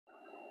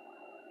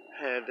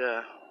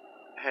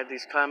had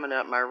these climbing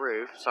up my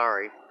roof.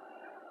 Sorry,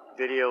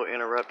 video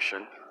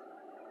interruption.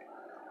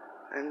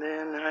 And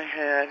then I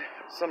had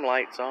some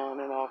lights on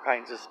and all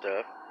kinds of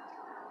stuff.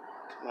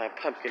 My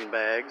pumpkin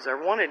bags.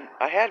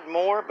 I had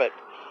more, but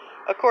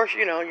of course,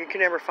 you know, you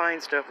can never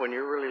find stuff when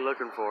you're really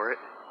looking for it.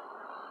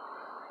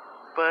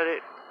 But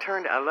it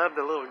turned, I love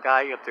the little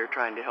guy up there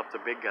trying to help the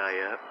big guy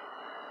up.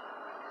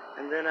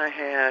 And then I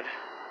had,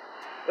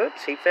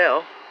 oops, he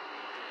fell.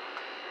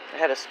 I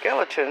had a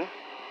skeleton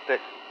that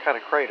kind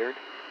of cratered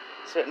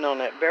sitting on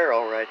that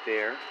barrel right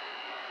there.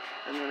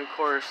 And then, of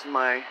course,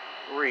 my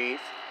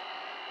wreath.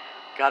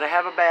 Gotta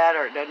have a bat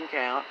or it doesn't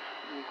count.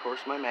 And, of course,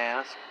 my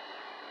mask.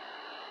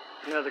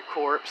 Another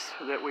corpse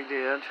that we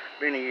did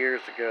many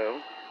years ago.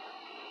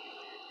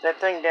 That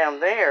thing down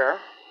there,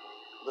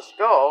 the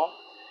skull,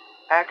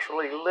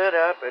 actually lit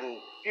up and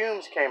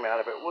fumes came out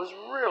of it. It was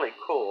really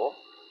cool.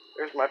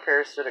 There's my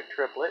parasitic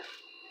triplet.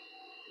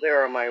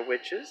 There are my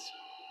witches,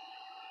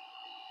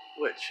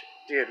 which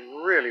did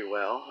really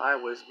well. I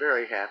was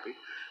very happy.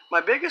 My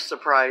biggest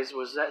surprise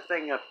was that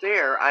thing up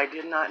there. I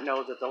did not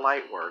know that the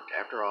light worked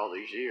after all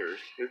these years.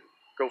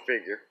 Go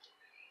figure.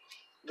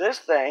 This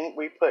thing,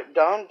 we put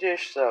Dawn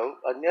dish soap,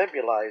 a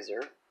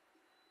nebulizer,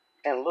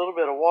 and a little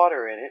bit of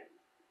water in it,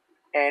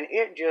 and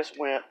it just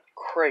went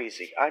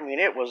crazy. I mean,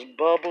 it was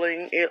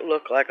bubbling. It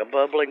looked like a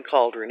bubbling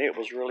cauldron. It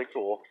was really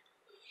cool.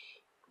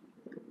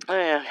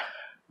 And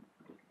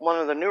one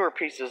of the newer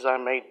pieces I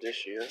made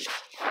this year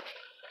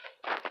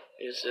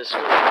is this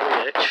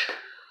little witch.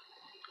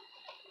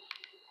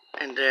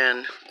 And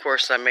then, of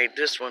course, I made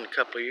this one a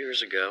couple of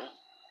years ago.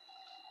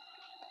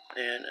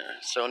 And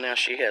so now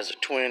she has a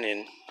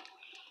twin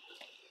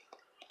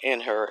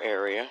in her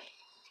area.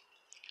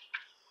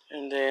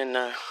 And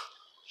then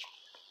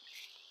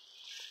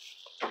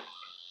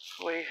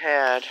we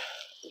had,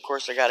 of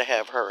course, I got to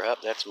have her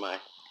up. That's my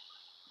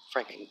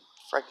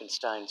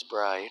Frankenstein's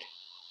bride.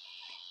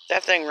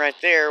 That thing right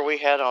there we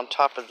had on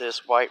top of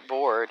this white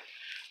board,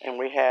 and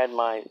we had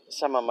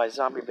some of my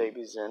zombie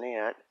babies in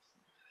it.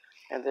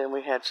 And then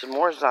we had some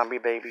more zombie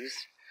babies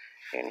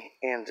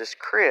in this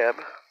crib.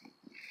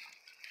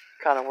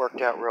 Kind of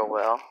worked out real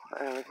well.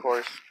 And of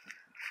course,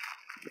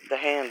 the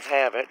hands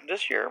have it.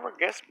 This year, I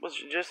guess, was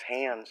just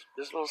hands.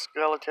 This little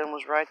skeleton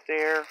was right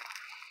there.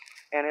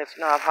 And it's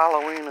not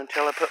Halloween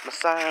until I put my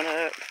sign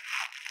up.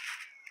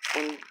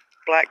 When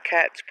black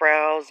cats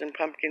prowls and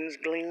pumpkins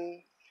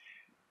gleam,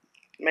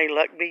 may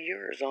luck be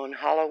yours on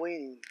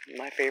Halloween.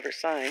 My favorite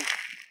sign.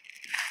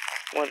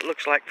 What it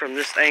looks like from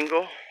this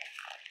angle.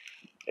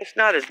 It's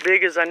not as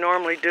big as I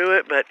normally do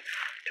it, but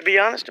to be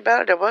honest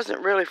about it, I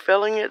wasn't really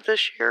feeling it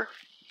this year.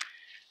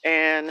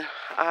 And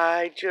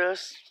I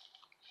just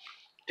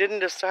didn't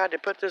decide to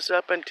put this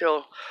up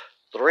until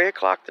 3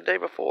 o'clock the day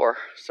before.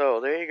 So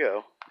there you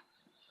go.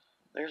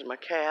 There's my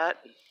cat.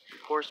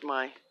 Of course,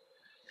 my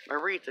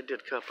wreath I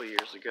did a couple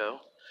years ago.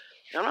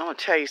 Now, I'm going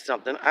to tell you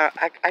something.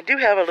 I do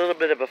have a little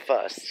bit of a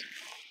fuss.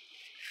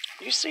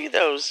 You see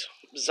those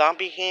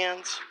zombie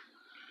hands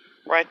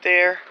right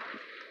there?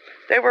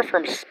 They were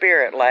from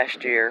Spirit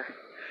last year.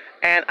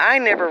 And I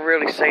never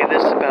really say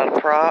this about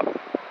a prop,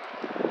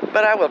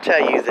 but I will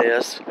tell you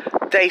this.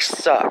 They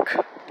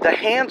suck. The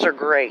hands are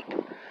great.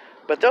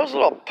 But those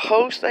little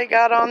posts they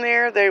got on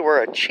there, they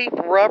were a cheap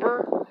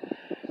rubber.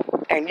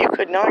 And you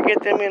could not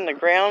get them in the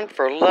ground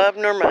for love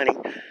nor money.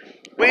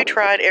 We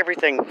tried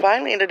everything.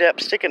 Finally ended up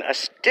sticking a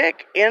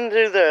stick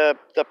into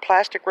the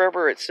plastic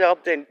rubber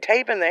itself, then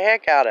taping the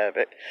heck out of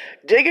it.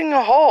 Digging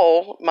a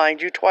hole,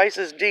 mind you, twice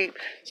as deep.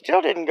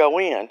 Still didn't go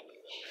in.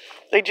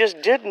 They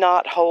just did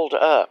not hold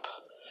up.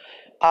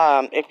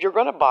 If you're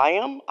going to buy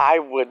them, I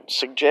would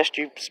suggest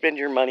you spend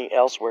your money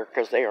elsewhere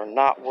because they are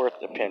not worth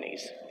the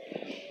pennies.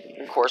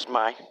 Of course,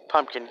 my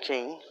Pumpkin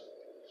King.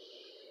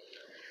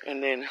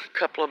 And then a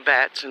couple of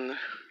bats in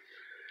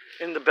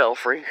the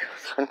belfry.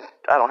 I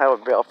don't have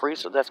a belfry,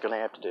 so that's going to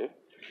have to do.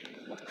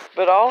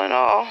 But all in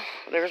all,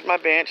 there's my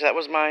bench. That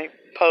was my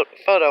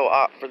photo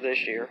op for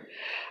this year.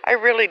 I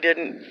really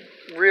didn't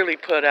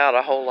put out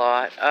a whole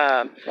lot.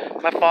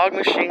 My fog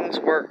machines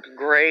worked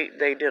great.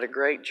 They did a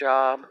great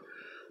job.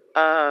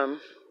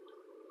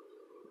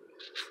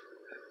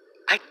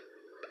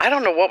 I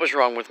don't know what was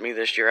wrong with me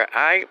this year.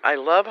 I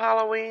love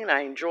Halloween.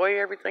 I enjoy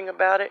everything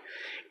about it.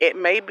 It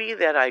may be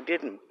that I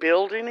didn't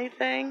build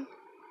anything.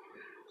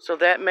 So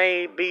that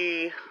may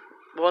be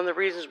one of the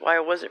reasons why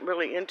I wasn't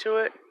really into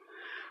it.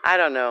 I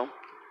don't know.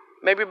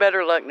 Maybe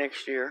better luck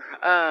next year.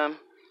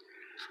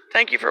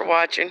 Thank you for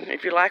watching.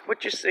 If you like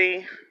what you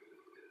see,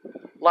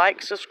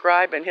 like,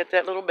 subscribe, and hit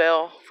that little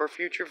bell for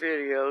future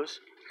videos.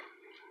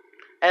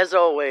 As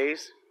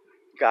always,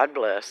 God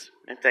bless,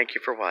 and thank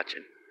you for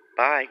watching.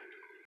 Bye.